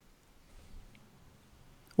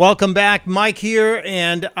Welcome back. Mike here,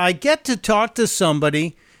 and I get to talk to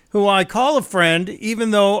somebody who I call a friend, even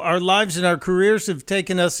though our lives and our careers have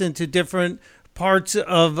taken us into different parts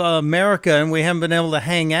of America and we haven't been able to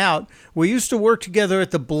hang out. We used to work together at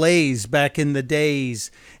the Blaze back in the days,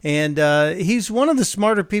 and he's one of the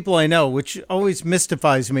smarter people I know, which always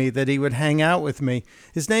mystifies me that he would hang out with me.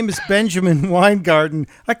 His name is Benjamin Weingarten.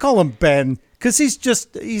 I call him Ben because he's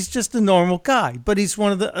just a normal guy, but he's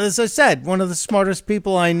one of the, as I said, one of the smartest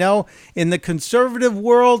people I know in the conservative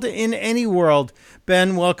world, in any world.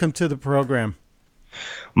 Ben, welcome to the program.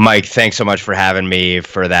 Mike, thanks so much for having me,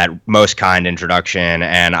 for that most kind introduction.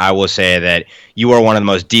 And I will say that you are one of the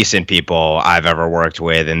most decent people I've ever worked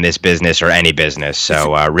with in this business or any business.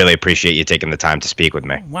 So really appreciate you taking the time to speak with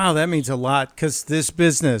me. Wow, that means a lot, because this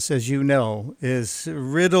business, as you know, is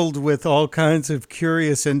riddled with all kinds of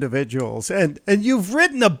curious individuals. And you've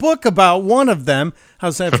written a book about one of them.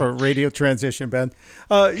 How's that for a radio transition, Ben?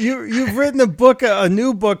 You've written a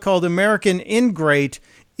new book called American Ingrate,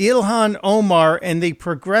 Ilhan Omar and the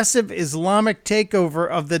Progressive Islamic Takeover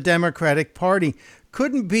of the Democratic Party.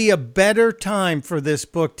 Couldn't be a better time for this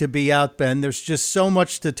book to be out, Ben. There's just so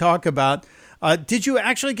much to talk about. Did you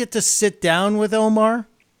actually get to sit down with Omar?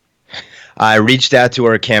 I reached out to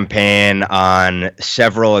her campaign on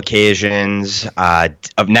several occasions.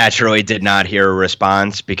 Naturally did not hear a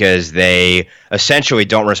response because they essentially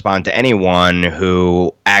don't respond to anyone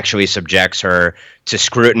who actually subjects her to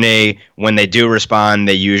scrutiny. When they do respond,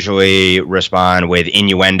 they usually respond with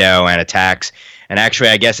innuendo and attacks. And actually,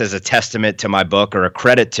 I guess as a testament to my book or a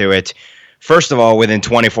credit to it, first of all, within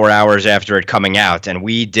 24 hours after it coming out, and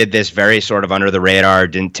we did this very sort of under the radar,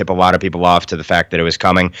 didn't tip a lot of people off to the fact that it was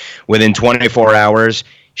coming. Within 24 hours,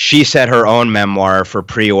 she set her own memoir for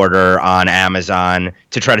pre-order on Amazon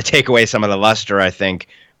to try to take away some of the luster, I think,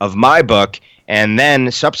 of my book. And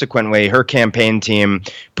then subsequently, her campaign team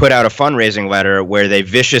put out a fundraising letter where they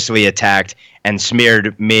viciously attacked and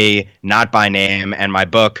smeared me, not by name, and my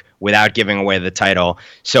book without giving away the title.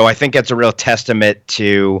 So I think it's a real testament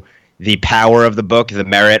to the power of the book, the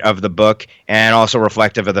merit of the book, and also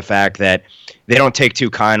reflective of the fact that they don't take too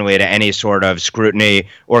kindly to any sort of scrutiny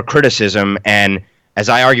or criticism. And as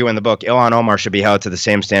I argue in the book, Ilhan Omar should be held to the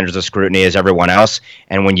same standards of scrutiny as everyone else.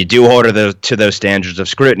 And when you do hold her to those standards of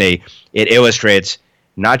scrutiny, it illustrates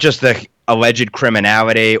not just the alleged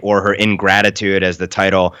criminality or her ingratitude, as the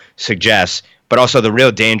title suggests, but also the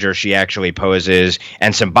real danger she actually poses,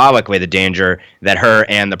 and symbolically the danger that her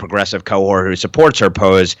and the progressive cohort who supports her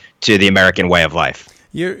pose to the American way of life.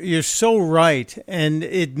 You're so right, and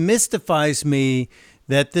it mystifies me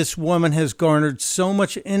that this woman has garnered so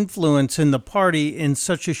much influence in the party in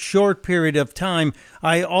such a short period of time.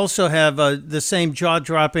 I also have the same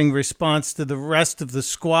jaw-dropping response to the rest of the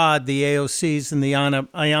squad, the AOCs and the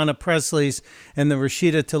Ayanna Presleys and the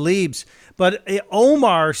Rashida Tlaibs. But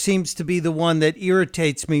Omar seems to be the one that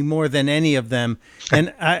irritates me more than any of them.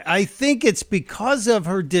 And I think it's because of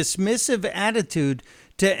her dismissive attitude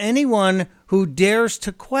to anyone who dares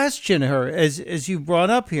to question her, as you brought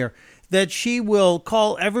up here, that she will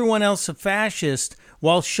call everyone else a fascist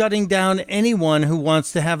while shutting down anyone who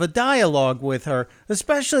wants to have a dialogue with her,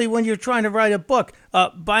 especially when you're trying to write a book.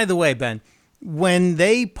 By the way, Ben, when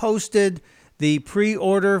they posted the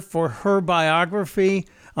pre-order for her biography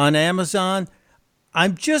on Amazon,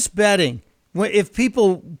 I'm just betting if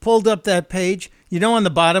people pulled up that page, you know, on the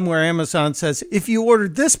bottom where Amazon says, if you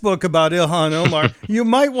ordered this book about Ilhan Omar, you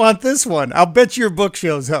might want this one. I'll bet your book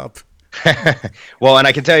shows up. Well, and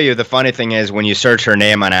I can tell you the funny thing is when you search her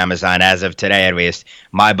name on Amazon, as of today at least,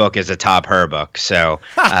 my book is atop her book. So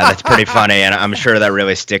that's pretty funny, and I'm sure that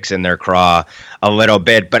really sticks in their craw a little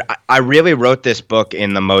bit. But I really wrote this book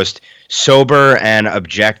in the most sober and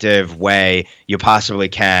objective way you possibly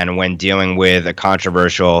can when dealing with a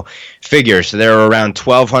controversial figure. So there are around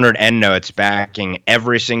 1,200 endnotes backing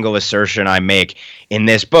every single assertion I make in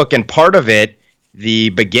this book, and part of it, the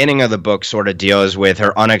beginning of the book, sort of deals with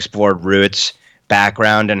her unexplored roots,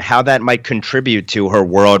 background, and how that might contribute to her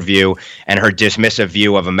worldview and her dismissive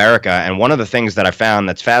view of America. And one of the things that I found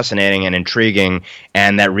that's fascinating and intriguing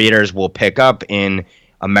and that readers will pick up in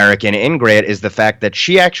American Ingrate is the fact that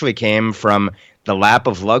she actually came from the lap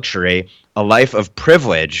of luxury, a life of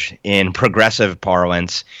privilege in progressive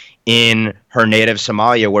parlance, in her native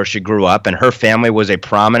Somalia where she grew up, and her family was a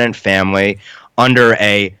prominent family under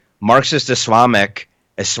a Marxist Islamist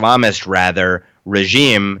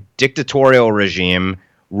regime, dictatorial regime,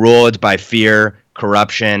 ruled by fear,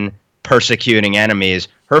 corruption, persecuting enemies.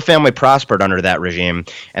 Her family prospered under that regime.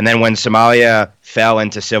 And then when Somalia fell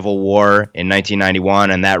into civil war in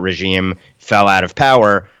 1991 and that regime fell out of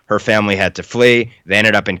power, Her family had to flee. They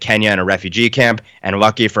ended up in Kenya in a refugee camp, and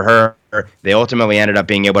lucky for her, they ultimately ended up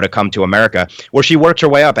being able to come to America, where she worked her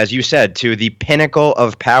way up, as you said, to the pinnacle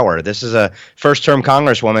of power. This is a first-term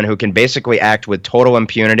congresswoman who can basically act with total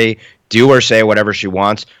impunity, do or say whatever she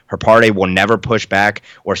wants. Her party will never push back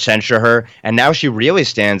or censure her. And now she really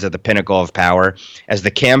stands at the pinnacle of power as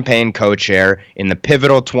the campaign co-chair in the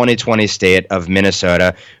pivotal 2020 state of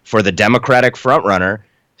Minnesota for the Democratic frontrunner,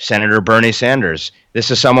 Senator Bernie Sanders. This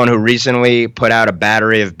is someone who recently put out a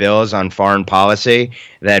battery of bills on foreign policy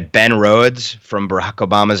that Ben Rhodes from Barack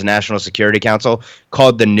Obama's National Security Council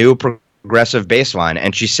called the new progressive baseline.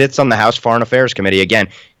 And she sits on the House Foreign Affairs Committee, again,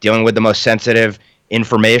 dealing with the most sensitive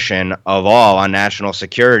information of all on national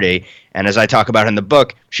security. And as I talk about in the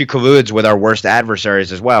book, she colludes with our worst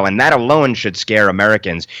adversaries as well. And that alone should scare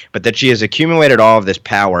Americans. But that she has accumulated all of this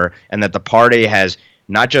power and that the party has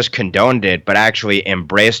not just condoned it, but actually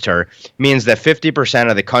embraced her, means that 50%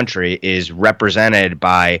 of the country is represented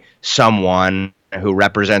by someone who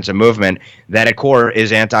represents a movement that at core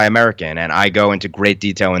is anti-American. And I go into great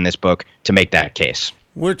detail in this book to make that case.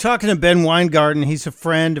 We're talking to Ben Weingarten. He's a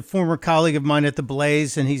friend, a former colleague of mine at The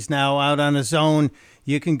Blaze, and he's now out on his own.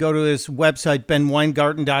 You can go to his website,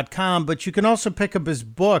 benweingarten.com, but you can also pick up his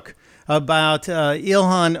book about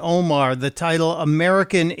Ilhan Omar, the title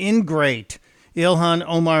American Ingrate. Ilhan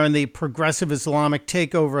Omar and the progressive Islamic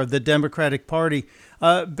takeover of the Democratic Party.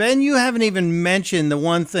 Ben, you haven't even mentioned the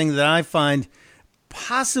one thing that I find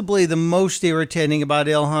possibly the most irritating about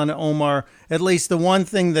Ilhan Omar, at least the one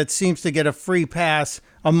thing that seems to get a free pass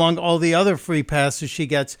among all the other free passes she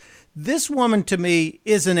gets. This woman, to me,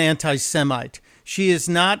 is an anti-Semite. She is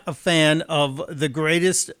not a fan of the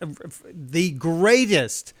greatest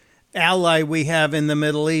ally we have in the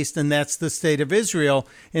Middle East, and that's the state of Israel.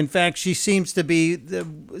 In fact, she seems to be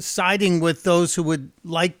siding with those who would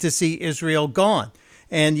like to see Israel gone.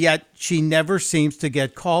 And yet she never seems to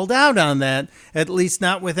get called out on that, at least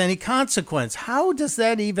not with any consequence. How does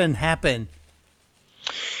that even happen?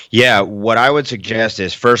 Yeah, what I would suggest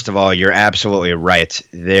is, first of all, you're absolutely right.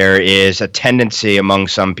 There is a tendency among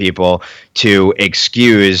some people to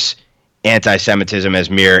excuse anti-Semitism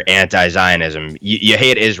as mere anti-Zionism. You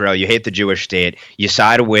hate Israel, you hate the Jewish state, you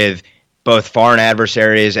side with both foreign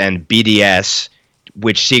adversaries and BDS,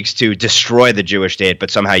 which seeks to destroy the Jewish state,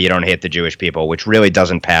 but somehow you don't hate the Jewish people, which really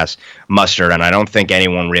doesn't pass muster, and I don't think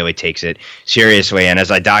anyone really takes it seriously. And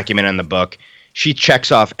as I document in the book, she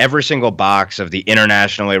checks off every single box of the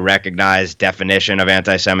internationally recognized definition of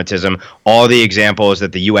anti-Semitism, all the examples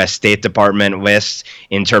that the U.S. State Department lists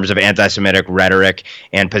in terms of anti-Semitic rhetoric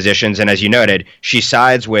and positions. And as you noted, she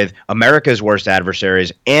sides with America's worst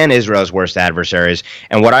adversaries and Israel's worst adversaries.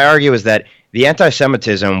 And what I argue is that the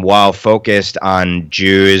anti-Semitism, while focused on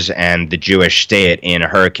Jews and the Jewish state in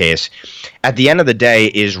her case, at the end of the day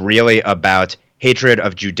is really about hatred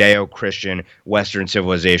of Judeo-Christian Western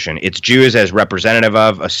civilization. It's Jews as representative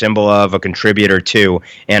of, a symbol of, a contributor to,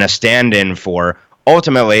 and a stand-in for,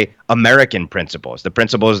 ultimately, American principles, the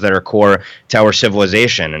principles that are core to our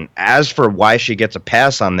civilization. And as for why she gets a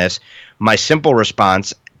pass on this, my simple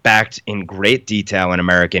response, backed in great detail in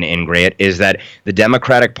American Ingrate, is that the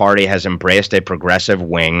Democratic Party has embraced a progressive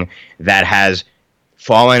wing that has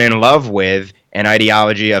fallen in love with an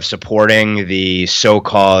ideology of supporting the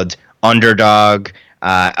so-called underdog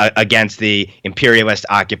against the imperialist,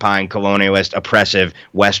 occupying, colonialist, oppressive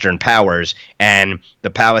Western powers. And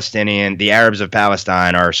the Arabs of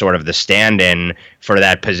Palestine are sort of the stand-in for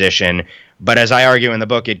that position. But as I argue in the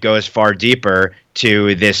book, it goes far deeper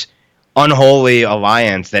to this unholy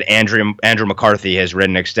alliance that Andrew McCarthy has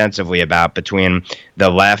written extensively about between the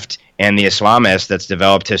left and the Islamists that's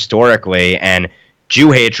developed historically. And Jew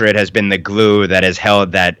hatred has been the glue that has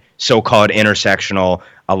held that so-called intersectional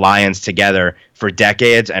alliance together for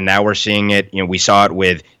decades, and now we're seeing it. We saw it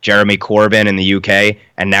with Jeremy Corbyn in the UK,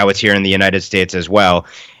 and now it's here in the United States as well.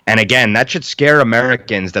 And again, that should scare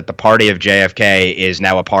Americans that the party of JFK is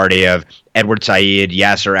now a party of Edward Said,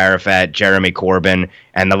 Yasser Arafat, Jeremy Corbyn,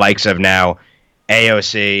 and the likes of now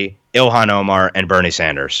AOC, Ilhan Omar, and Bernie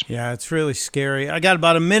Sanders. Yeah, it's really scary. I got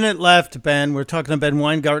about a minute left, Ben. We're talking to Ben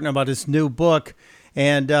Weingarten about his new book,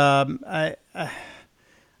 and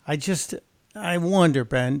I wonder,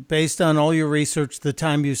 Ben, based on all your research, the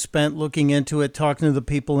time you spent looking into it, talking to the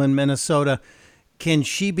people in Minnesota, can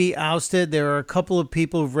she be ousted? There are a couple of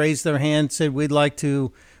people who've raised their hand, said we'd like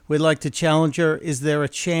to challenge her. Is there a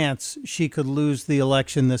chance she could lose the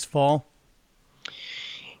election this fall?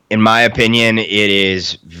 In my opinion, it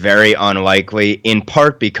is very unlikely, in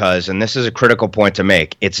part because, and this is a critical point to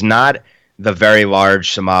make, it's not the very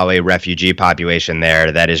large Somali refugee population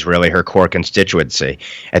there that is really her core constituency.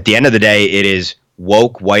 At the end of the day, it is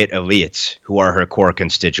woke white elites who are her core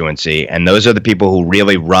constituency. And those are the people who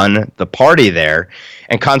really run the party there.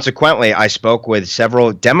 And consequently, I spoke with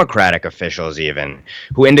several Democratic officials even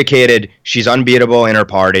who indicated she's unbeatable in her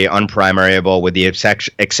party, unprimaryable, with the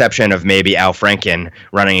exception of maybe Al Franken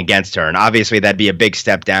running against her. And obviously that'd be a big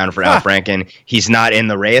step down for Al Franken. He's not in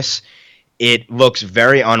the race. It looks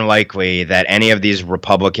very unlikely that any of these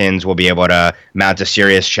Republicans will be able to mount a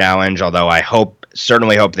serious challenge, although I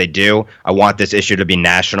certainly hope they do. I want this issue to be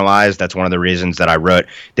nationalized. That's one of the reasons that I wrote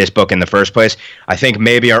this book in the first place. I think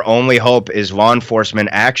maybe our only hope is law enforcement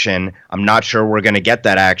action. I'm not sure we're going to get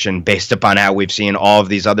that action based upon how we've seen all of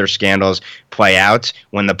these other scandals play out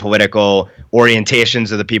when the political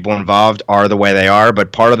orientations of the people involved are the way they are.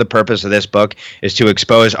 But part of the purpose of this book is to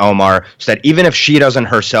expose Omar so that even if she doesn't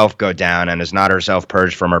herself go down and is not herself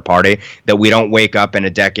purged from her party, that we don't wake up in a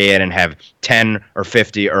decade and have 10 or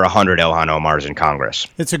 50 or 100 Ilhan Omars in Congress.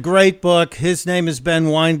 It's a great book. His name is Ben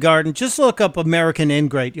Weingarten. Just look up American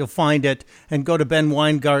Ingrate. You'll find it, and go to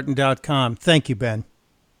benweingarten.com. Thank you, Ben.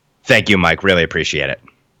 Thank you, Mike. Really appreciate it.